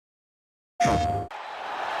So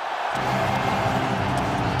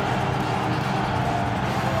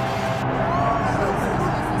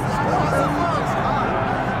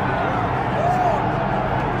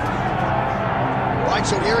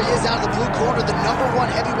here he is out of the blue corner, the #1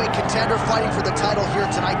 heavyweight contender fighting for the title here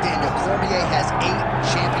tonight. Daniel Cormier has 8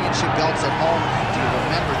 championship belts at home. Do you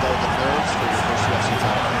remember, though, the nerves for your first UFC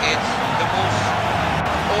title? It's the most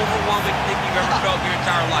overwhelming thing you've ever felt in your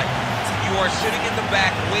entire life. You are sitting in the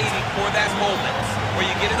back waiting for that moment where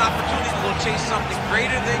you get an opportunity to go chase something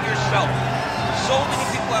greater than yourself. So many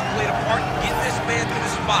people have played a part in getting this man to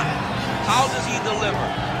the spot. How does he deliver?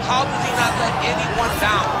 How does he not let anyone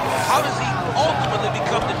down? How does he ultimately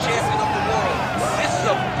become the champion of the world? This is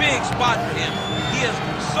a big spot for him. He is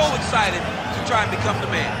so excited to try and become the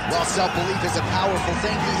man. Well, self-belief is a powerful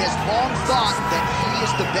thing. He has long thought that he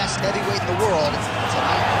is the best heavyweight in the world.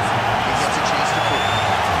 Tonight, he gets a chance to prove it.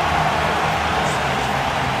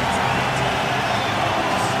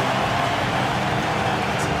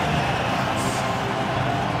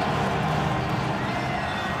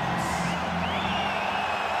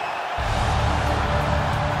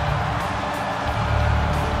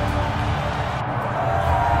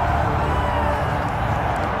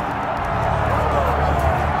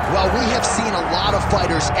 We have seen a lot of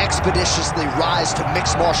fighters expeditiously rise to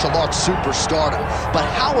mixed martial arts superstardom. But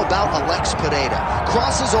how about Alex Pereira?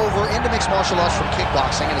 Crosses over into mixed martial arts from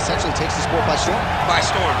kickboxing and essentially takes the sport by storm. By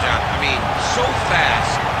storm, John. I mean, so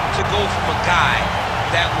fast to go from a guy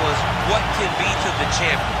that was what can be to the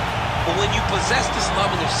champion. But when you possess this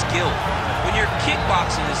level of skill, when your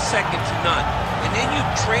kickboxing is second to none, and then you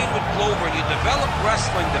train with Glover and you develop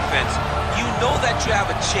wrestling defense, you know that you have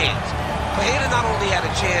a chance. Pereira not only had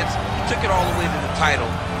a chance, he took it all the way to the title.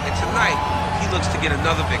 And tonight, he looks to get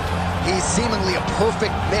another victory. He's seemingly a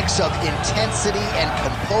perfect mix of intensity and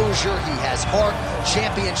composure. He has heart,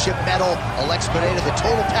 championship medal. Alex Pereira, the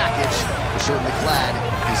total package. We're certainly glad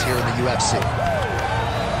he's here in the UFC.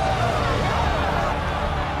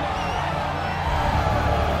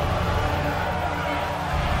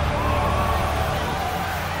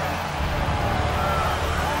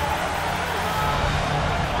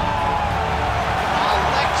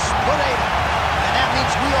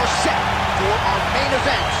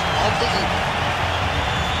 Event of the evening.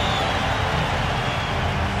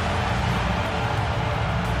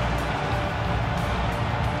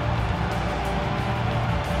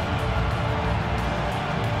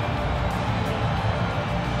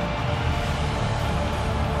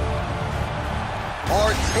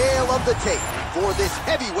 Our tale of the tape for this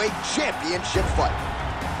heavyweight championship fight.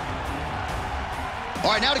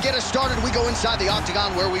 All right, now to get us started, we go inside the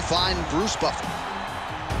octagon where we find Bruce Buffer.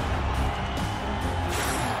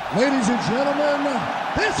 Ladies and gentlemen,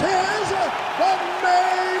 this is the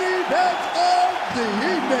main event of the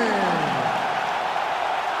evening.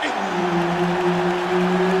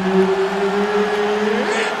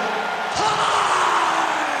 It's time!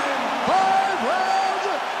 5 rounds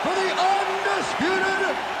for the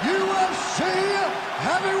undisputed UFC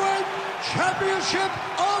Heavyweight Championship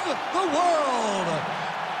of the world.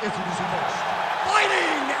 Introducing first,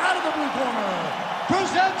 fighting out of the blue corner,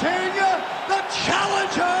 presenting the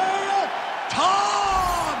challenger,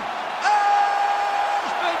 Tom Aspinall!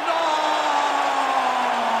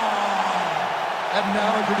 And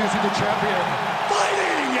now introducing the champion,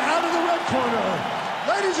 fighting out of the red corner.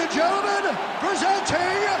 Ladies and gentlemen,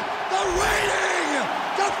 presenting the reigning,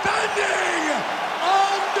 defending,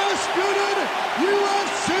 undisputed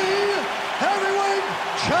UFC Heavyweight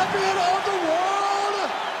Champion of the world,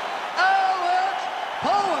 Alex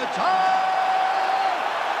POATAN!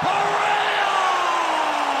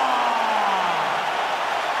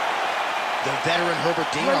 The veteran Herbert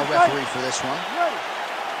Dean, our referee for this one.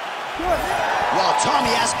 Well, Tommy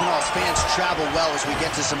Aspinall's fans travel well as we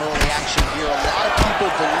get to some early action here. A lot of people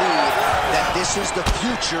believe that this is the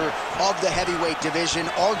future of the heavyweight division,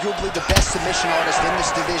 arguably the best submission artist in this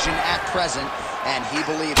division at present, and he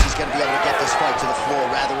believes he's going to be able to get this fight to the floor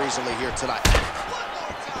rather easily here tonight.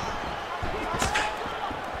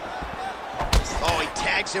 Oh, he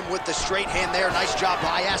tags him with the straight hand there. Nice job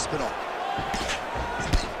by Aspinall.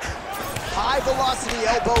 High velocity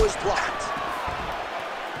elbow is blocked.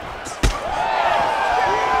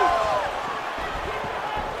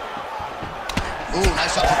 Ooh,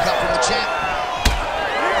 nice uppercut from the champ.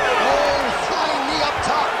 Oh, flying knee up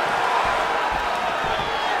top.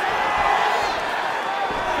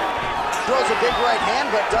 Throws a big right hand,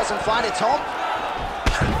 but doesn't find its home.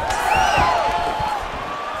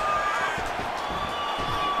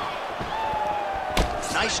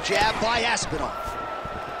 Nice jab by Aspinall.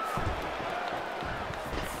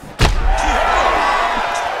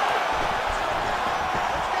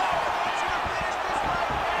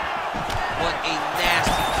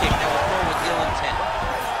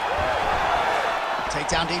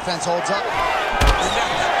 defense holds up. And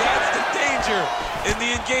that's the danger in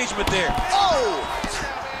the engagement there. Oh!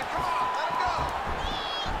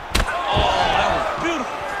 Oh, that was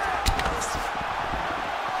beautiful.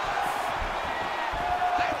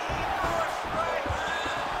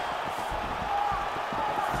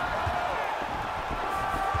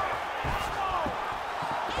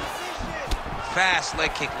 Fast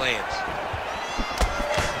leg kick lands.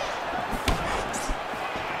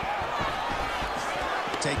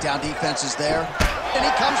 Takedown defense is there. And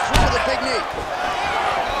he comes through with a big knee.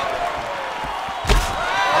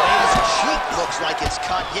 His cheek looks like it's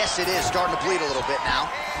cut. Yes, it is. Starting to bleed a little bit now.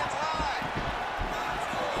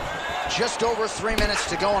 Just over 3 minutes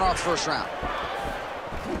to go in our first round.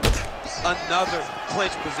 Another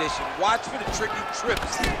clinch position. Watch for the tricky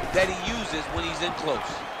trips that he uses when he's in close.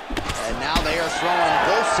 And now they are throwing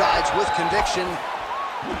both sides with conviction.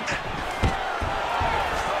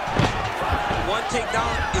 One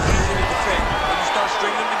takedown is easy to defend. When you start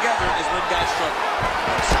stringing them together is when guys struggle.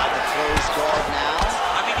 Inside the closed guard now.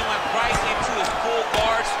 I mean, he went right into his full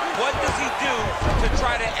guard. What does he do to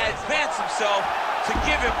try to advance himself to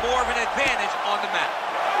give him more of an advantage on the mat?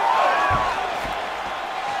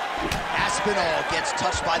 Aspinall gets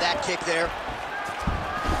touched by that kick there.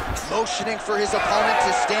 Motioning for his opponent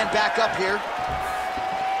to stand back up here.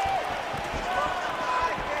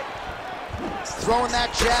 Throwing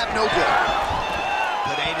that jab, no good.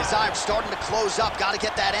 Pereira's arm starting to close up. Got to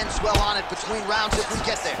get that end swell on it between rounds if we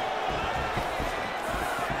get there.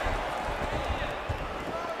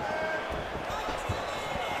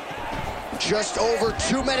 Just over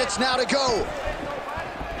 2 minutes now to go.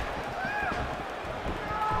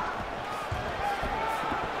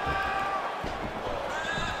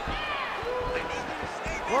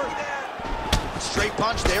 Straight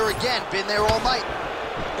punch there again. Been there all night.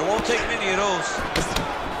 It won't take many of those.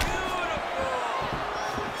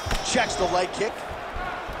 Checks the leg kick.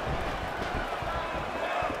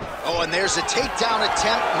 Oh, and there's a takedown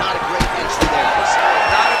attempt. Not a great entry there.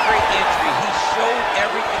 Not a great entry. He showed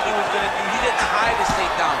everything he was going to do. He didn't hide his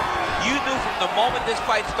takedown. You knew from the moment this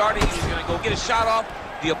fight started he was going to go get a shot off.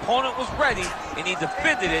 The opponent was ready, and he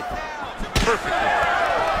defended it perfectly.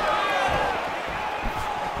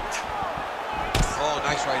 Oh,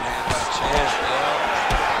 nice right hand by the chest.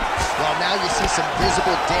 Well, now you see some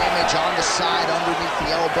visible damage on the side underneath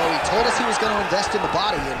the elbow. He told us he was going to invest in the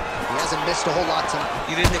body, and he hasn't missed a whole lot tonight.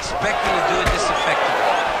 You didn't expect him to do it this effectively.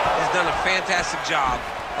 He's done a fantastic job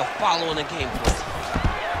of following the game plan.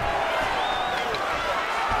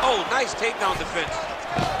 Oh, nice takedown defense.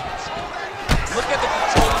 Look at the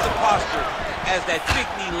control of the posture as that big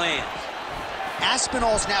knee lands.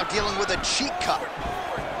 Aspinall's now dealing with a cheek cut.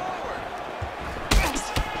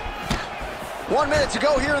 1 minute to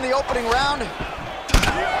go here in the opening round.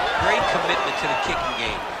 Great commitment to the kicking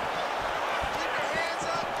game.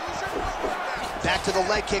 Back to the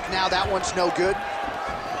leg kick now. That one's no good.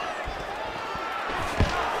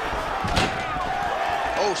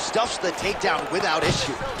 Oh, stuffs the takedown without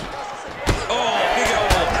issue. Oh, big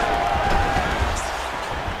elbow.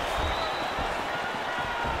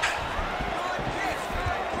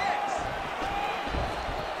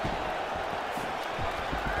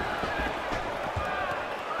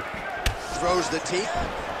 Throws the teeth.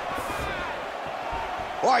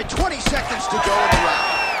 All right, 20 seconds to go in the round.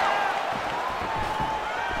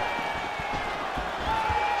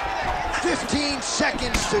 15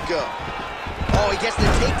 seconds to go. Oh, he gets the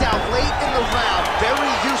takedown late in the round. Very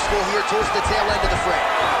useful here towards the tail end of the frame.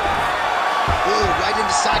 Ooh, right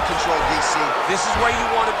into side control, DC. This is where you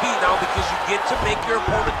want to be now because you get to make your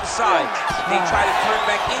opponent decide. They try to turn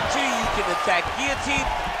back into you, you can attack guillotine.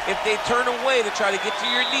 If they turn away to try to get to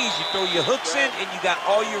your knees, you throw your hooks in and you got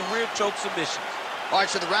all your rear choke submissions. All right,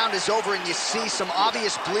 so the round is over and you see some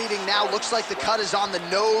obvious bleeding now. Looks like the cut is on the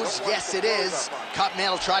nose. Yes, it is. Cutman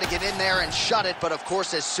will try to get in there and shut it, but of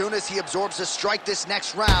course, as soon as he absorbs a strike this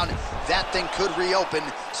next round, that thing could reopen.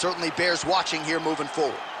 Certainly bears watching here moving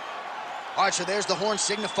forward. All right, so there's the horn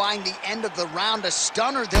signifying the end of the round. A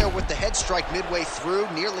stunner there with the head strike midway through.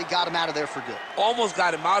 Nearly got him out of there for good. Almost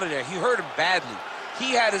got him out of there. He hurt him badly.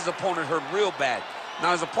 He had his opponent hurt real bad.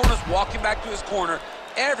 Now his opponent's walking back to his corner.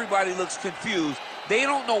 Everybody looks confused. They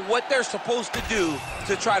don't know what they're supposed to do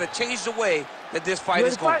to try to change the way that this fight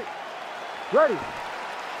is going. Ready.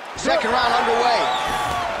 Second round underway.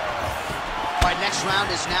 All right, next round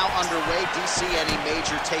is now underway. DC, any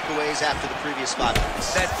major takeaways after the previous 5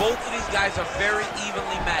 minutes? That both of these guys are very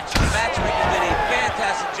evenly matched. The matchmakers did a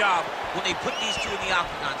fantastic job when they put these two in the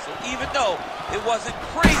octagon. So even though it wasn't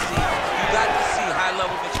crazy, you got to see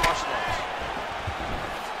high-level mixed martial arts.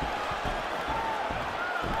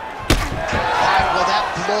 All right, well, that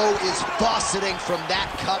blow is fauceting from that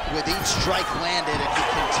cut with each strike landed, and he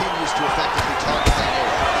continues to effectively target that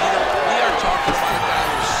area. You know, we are talking about a guy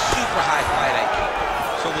with super high fight IQ.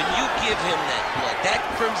 So when you give him that blood, that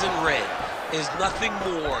crimson red is nothing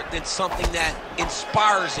more than something that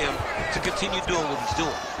inspires him to continue doing what he's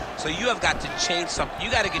doing. So you have got to change something.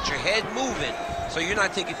 You got to get your head moving so you're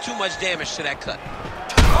not taking too much damage to that cut.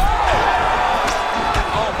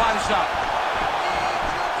 Oh, body shot.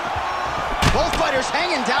 Both fighters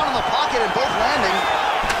hanging down in the pocket and both landing.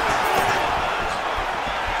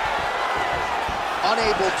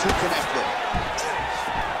 Unable to connect there.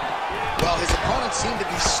 Well, his opponent seemed to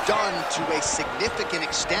be stunned to a significant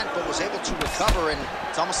extent, but was able to recover, and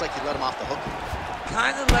it's almost like he let him off the hook.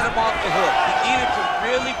 Kind of let him off the hook. He needed to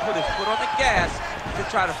really put his foot on the gas to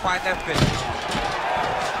try to find that finish.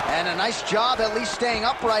 And a nice job at least staying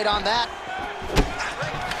upright on that.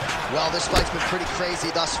 Well, this fight's been pretty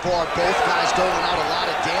crazy thus far. Both guys doling out a lot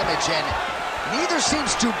of damage, and neither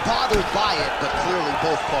seems too bothered by it, but clearly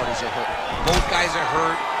both parties are hurt. Both guys are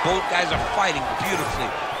hurt. Both guys are fighting beautifully.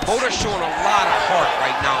 Both are showing a lot of heart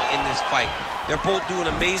right now in this fight. They're both doing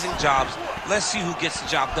amazing jobs. Let's see who gets the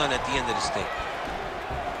job done at the end of this thing.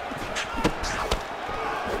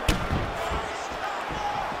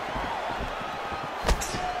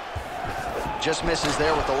 Just misses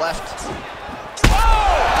there with the left.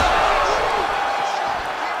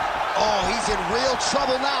 Oh, he's in real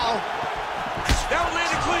trouble now. That one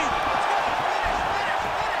landed clean.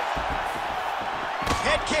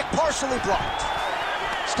 Head kick partially blocked.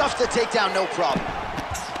 Stuffs the takedown, no problem.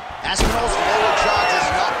 Aspinall's lower jaw does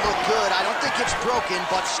not look good. I don't think it's broken,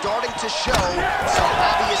 but starting to show some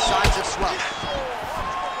obvious signs of swelling.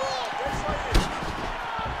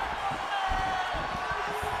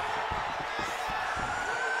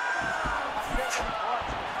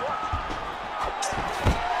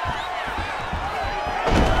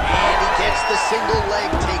 The single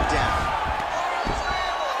leg takedown.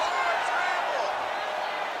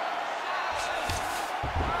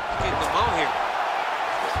 Getting them out here.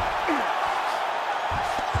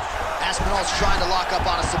 Aspinall's trying to lock up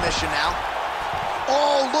on a submission now.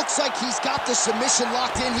 Oh, looks like he's got the submission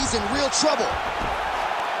locked in. He's in real trouble.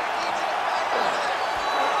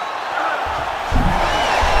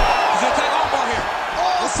 He's gonna take off here.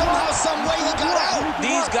 Oh, somehow, some way he got out.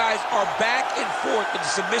 These guys are back and forth, but the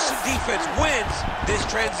submission defense wins this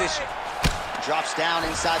transition. Drops down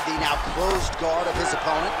inside the now closed guard of his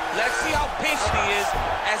opponent. Let's see how patient he is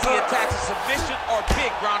as he attacks a submission or big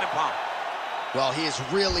ground and pound. Well, he is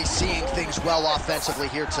really seeing things well offensively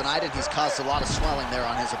here tonight, and he's caused a lot of swelling there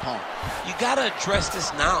on his opponent. You got to address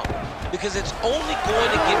this now, because it's only going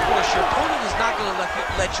to get worse. Your opponent is not going to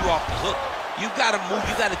let you off the hook. You've got to move.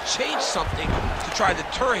 You've got to change something to try to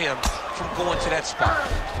deter him from going to that spot.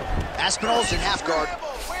 Aspinall's in half guard.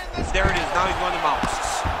 There it is. Now he's running out.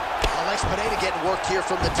 Alex Pereira getting worked here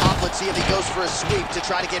from the top. Let's see if he goes for a sweep to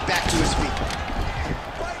try to get back to his feet.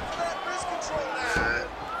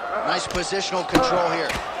 Nice positional control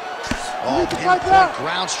here. Oh, pinpoint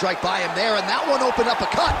ground strike by him there, and that one opened up a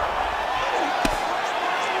cut.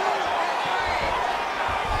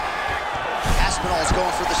 Aspinall's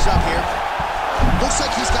going for the sub here. Looks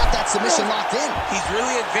like he's got that submission locked in. He's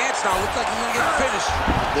really advanced now. Looks like he's going to get finished.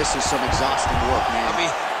 This is some exhausting work, man. I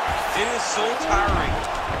mean, it is so tiring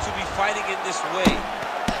to be fighting in this way.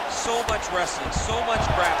 So much wrestling, so much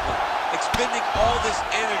grappling, expending all this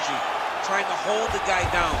energy trying to hold the guy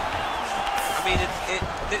down. I mean,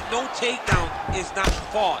 no takedown is not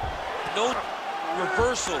fought. No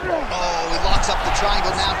reversal. Oh, he locks up the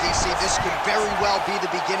triangle now, DC. This could very well be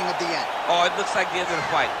the beginning of the end. Oh, it looks like the end of the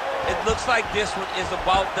fight. It looks like this one is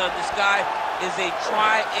about done. This guy is a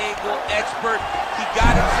triangle expert. He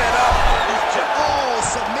got it set up. Oh,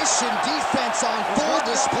 submission defense on full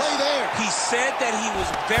display there. He said that he was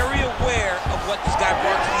very aware of what this guy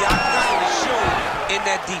brought to the octagon, and it showed in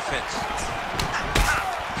that defense.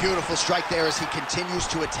 Beautiful strike there as he continues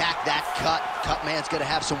to attack that cut. Cut man's going to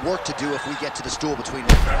have some work to do if we get to the stool between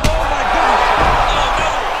them. Oh, my goodness. Oh, no.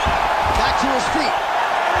 Back to his feet.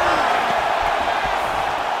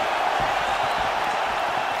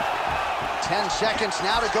 Ten seconds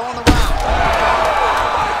now to go in the round. Oh,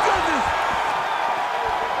 my goodness.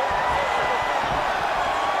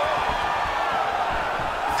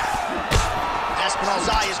 Aspinall's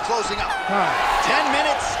eye is closing up. 10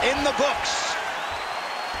 minutes in the books.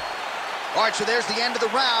 All right, so there's the end of the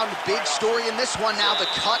round. Big story in this one now. The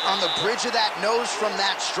cut on the bridge of that nose from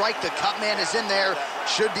that strike. The cut man is in there.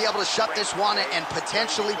 Should be able to shut this one and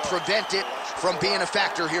potentially prevent it from being a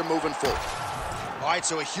factor here moving forward. All right,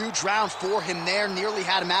 so a huge round for him there. Nearly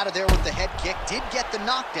had him out of there with the head kick. Did get the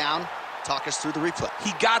knockdown. Talk us through the replay.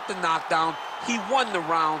 He got the knockdown. He won the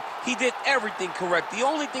round. He did everything correct. The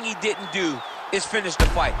only thing he didn't do is finish the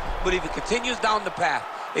fight. But if he continues down the path,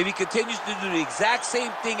 if he continues to do the exact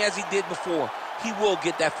same thing as he did before, he will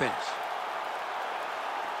get that finish.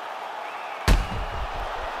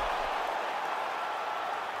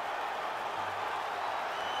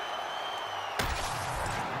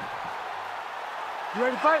 You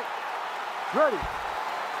ready to fight? Ready.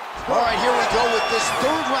 All right, here we go with this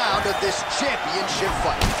third round of this championship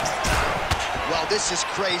fight. Well, this is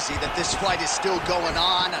crazy that this fight is still going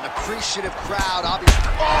on. An appreciative crowd, obviously.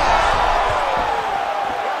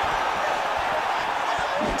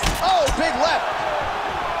 Oh, big left.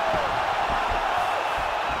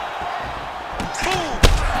 Boom!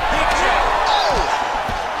 Big jab. Oh!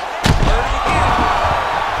 Heard it again.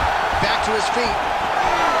 Back to his feet.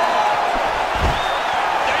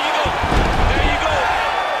 There you go. There you go.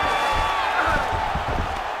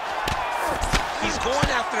 He's going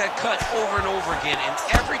after that cut over and over again, and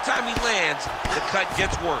every time he lands, the cut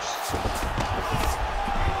gets worse.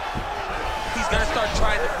 He's going to start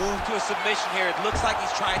trying to move to a submission here. It looks like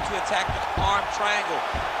he's trying to attack the arm triangle.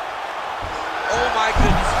 Oh my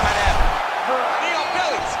goodness, it might happen. Knee on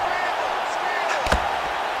bellies.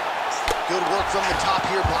 Good work from the top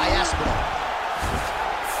here by Aspinall.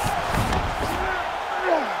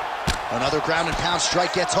 Another ground and pound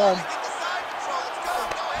strike gets home.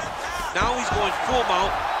 Now he's going full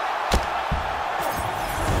mount.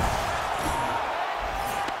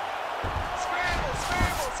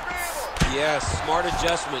 Yes, smart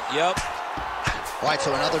adjustment, yep. All right,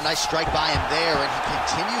 so another nice strike by him there, and he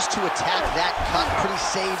continues to attack that cut. Pretty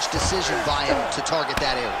sage decision by him to target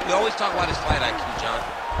that area. We always talk about his fight IQ, John.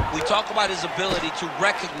 We talk about his ability to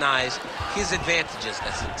recognize his advantages.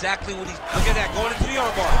 That's exactly what he's... Look at that, going into the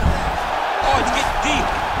armbar. Oh, it's getting deep.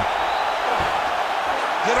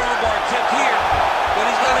 Good armbar attempt here. What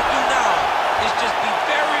he's got to do now is just be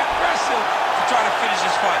very aggressive to try to finish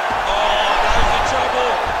this fight. Oh, now he's in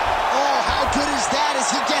trouble. Oh, how good is that as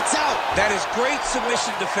he gets out? That is great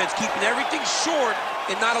submission defense, keeping everything short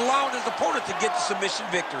and not allowing his opponent to get the submission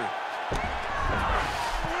victory.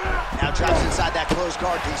 Now drops inside that closed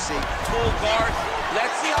guard, DC. Full guard.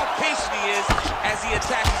 Let's see how patient he is as he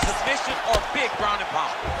attacks a submission or big ground and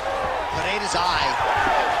pound. Pereira's eye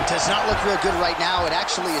does not look real good right now. It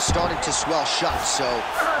actually is starting to swell shut, so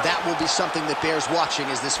that will be something that bears watching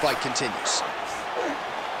as this fight continues.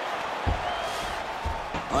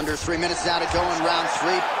 Under 3 minutes now to go in round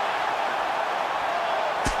 3.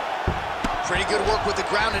 Pretty good work with the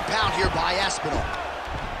ground and pound here by Aspinall.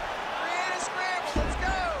 Let's go.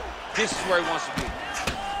 This is where he wants to be.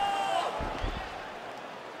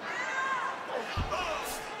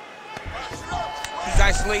 He's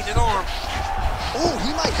isolating an arm. Oh,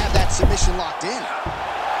 he might have that submission locked in.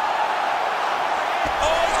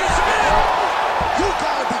 Oh, he's gonna submit it. You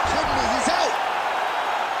gotta be kidding me, he's out.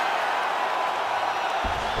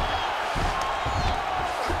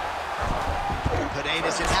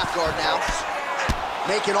 Pereira's in half guard now.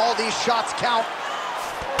 Making all these shots count.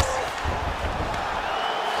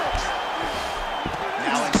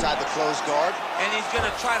 Now inside the closed guard. And he's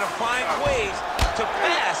gonna try to find ways to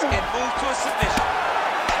pass and move to a submission.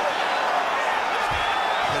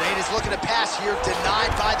 Pereira's looking to pass here,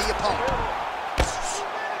 denied by the opponent.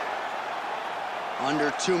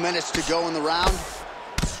 Under 2 minutes to go in the round.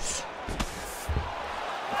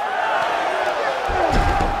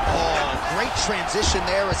 Oh, great transition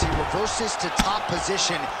there as he reverses to top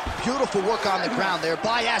position. Beautiful work on the ground there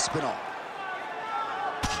by Aspinall.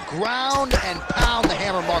 Ground and pound, the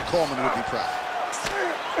hammer Mark Coleman would be proud.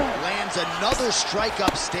 Lands another strike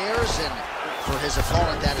upstairs, and for his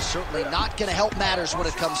opponent, that is certainly not going to help matters when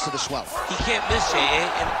it comes to the swelling. He can't miss, Jay,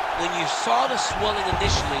 and when you saw the swelling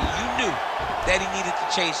initially, you knew that he needed to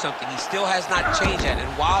change something. He still has not changed that,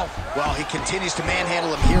 and wow. Well, he continues to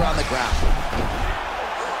manhandle him here on the ground.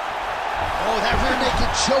 Oh, that rear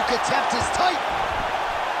naked choke attempt is tight.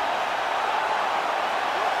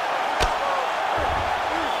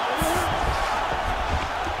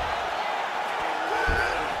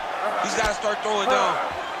 He's got to start throwing down.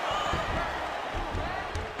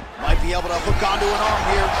 Might be able to hook onto an arm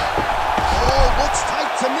here. Oh, looks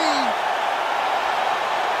tight to me.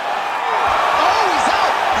 Oh, he's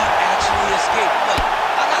out. He actually escaped. Look,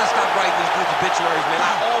 I got to stop writing these dudes obituaries, man.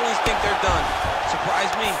 I always think they're done.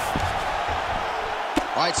 Surprise me.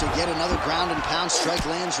 All right, so yet another ground and pound strike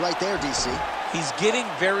lands right there, DC. He's getting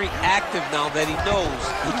very active now that he knows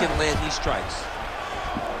he can land these strikes.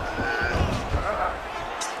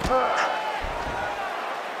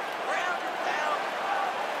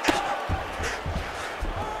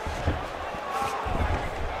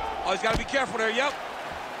 Oh, he's got to be careful there, yep.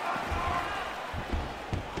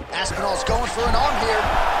 Aspinall's going for an arm here.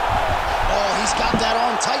 Oh, he's got that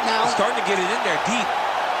arm tight now. He's starting to get it in there deep.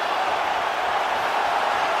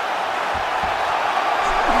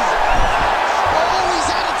 Oh, he's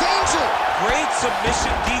out of danger. Great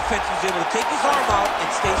submission defense. He was able to take his arm out and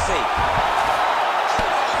stay safe.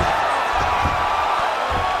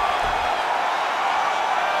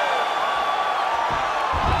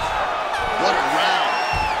 What a round.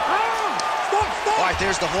 All right,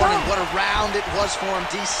 there's the horn, and what a round it was for him,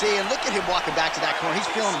 DC. And look at him walking back to that corner. He's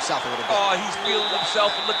feeling himself a little bit. Oh, he's feeling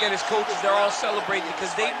himself, and look at his coaches. They're all celebrating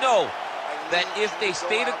because they know that if they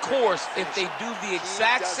stay the course, if they do the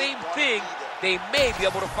exact same thing, they may be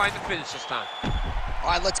able to find the finish this time.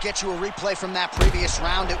 All right, let's get you a replay from that previous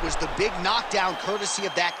round. It was the big knockdown courtesy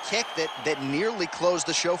of that kick that nearly closed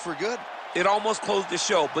the show for good. It almost closed the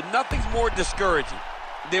show, but nothing's more discouraging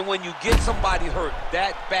than when you get somebody hurt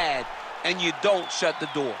that bad and you don't shut the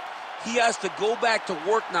door. He has to go back to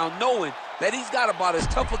work now knowing that he's got about as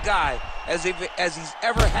tough a guy as he's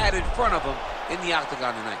ever had in front of him in the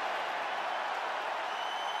octagon tonight.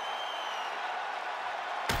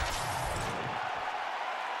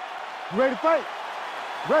 You ready to fight?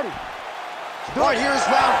 Ready. All right, here's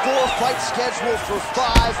round 4, fight scheduled for 5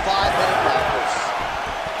 5-minute rounds.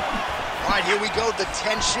 All right, here we go. The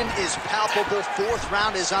tension is palpable. 4th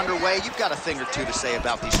round is underway. You've got a thing or two to say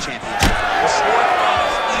about these championship rounds. The 4th round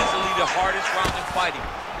is easily the hardest round in fighting.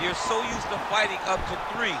 You're so used to fighting up to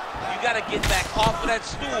 3. You got to get back off of that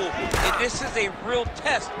stool, and this is a real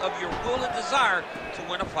test of your will and desire to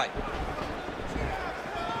win a fight.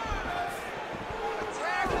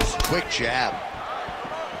 Quick jab.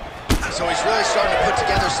 So he's really starting to put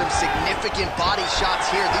together some significant body shots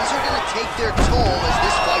here. These are going to take their toll as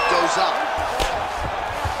this fight goes up.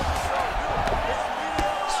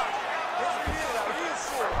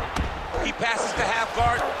 He passes to half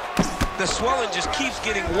guard. The swelling just keeps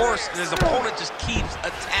getting worse, and his opponent just keeps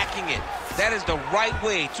attacking it. That is the right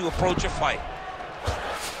way to approach a fight.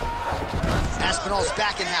 Aspinall's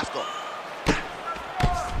back in half guard.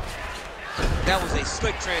 That was a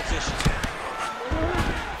slick transition.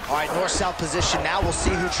 All right, north-south position now. We'll see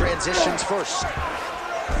who transitions first.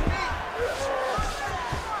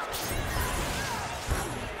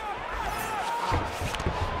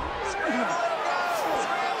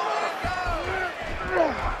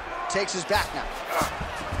 Takes his back now.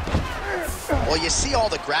 Well, you see all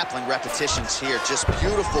the grappling repetitions here. Just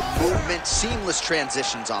beautiful movement, seamless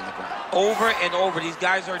transitions on the ground. Over and over, these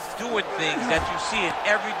guys are doing things that you see in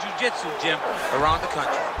every jiu-jitsu gym around the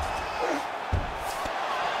country.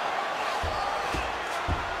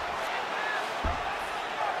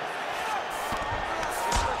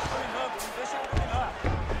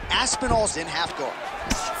 Aspinall's in half guard.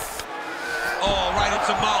 Oh, right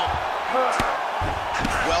into mount.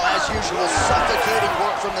 Well, as usual, suffocating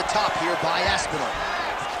work from the top here by Aspinall.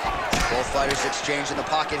 Both fighters exchange in the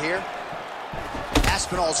pocket here.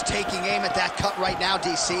 Aspinall's taking aim at that cut right now,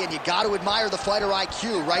 DC, and you got to admire the fighter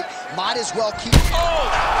IQ, right? Might as well keep... Oh!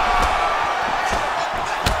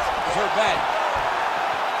 He's hurt bad.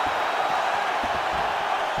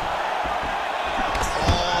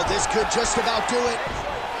 Oh, this could just about do it.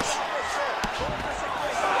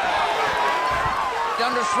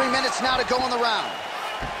 Under 3 minutes now to go in the round.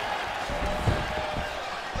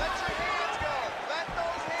 Let your hands go. Let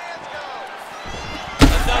those hands go.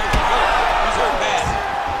 Another one. He's hurt bad.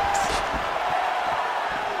 Keep your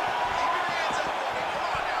hands up, buddy. Come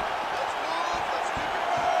on now. Let's move. Let's keep it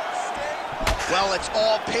rolling. Stay. Well, it's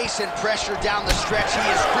all pace and pressure down the stretch. He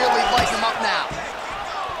is really lighting him up now.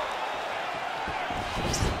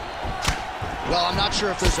 Well, I'm not sure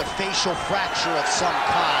if there's a facial fracture of some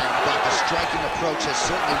kind, but the striking approach has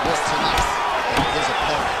certainly worked tonight. And his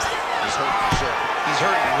opponent is hurt for sure. He's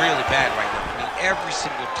hurting really bad right now. I mean, every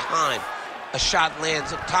single time a shot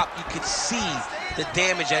lands up top, you can see the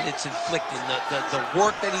damage that it's inflicting. The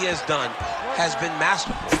work that he has done has been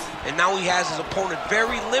masterful. And now he has his opponent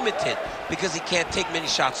very limited because he can't take many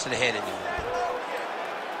shots to the head anymore.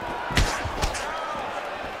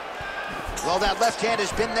 Well, that left hand has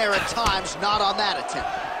been there at times, not on that attempt.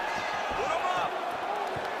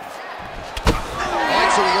 All right,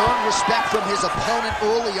 so he earned respect from his opponent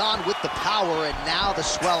early on with the power, and now the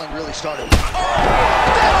swelling really started. Oh,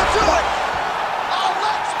 that'll do it!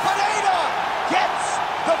 Alex Pereira gets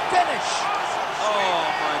the finish. Oh,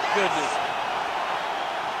 my goodness.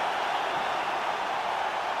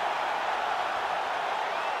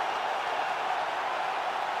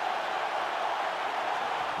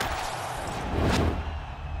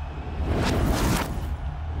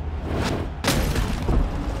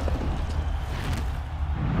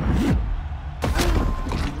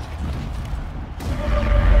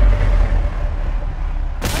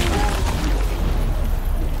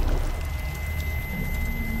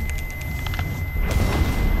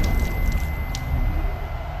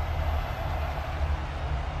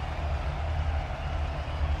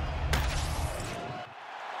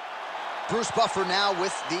 Bruce Buffer now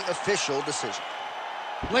with the official decision.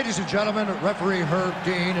 Ladies and gentlemen, referee Herb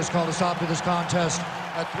Dean has called a stop to this contest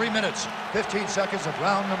at 3 minutes, 15 seconds of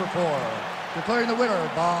round number 4. Declaring the winner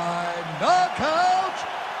by knockout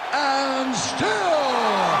and still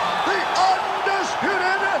the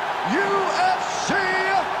undisputed UFC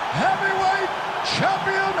heavyweight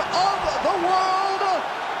champion of the world,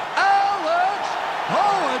 Alex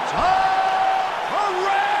POATAN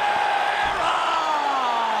Pereira!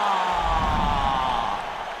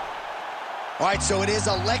 All right, so it is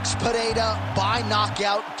Alex Pereira by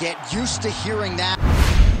knockout. Get used to hearing that.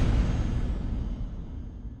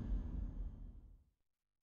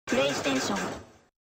 PlayStation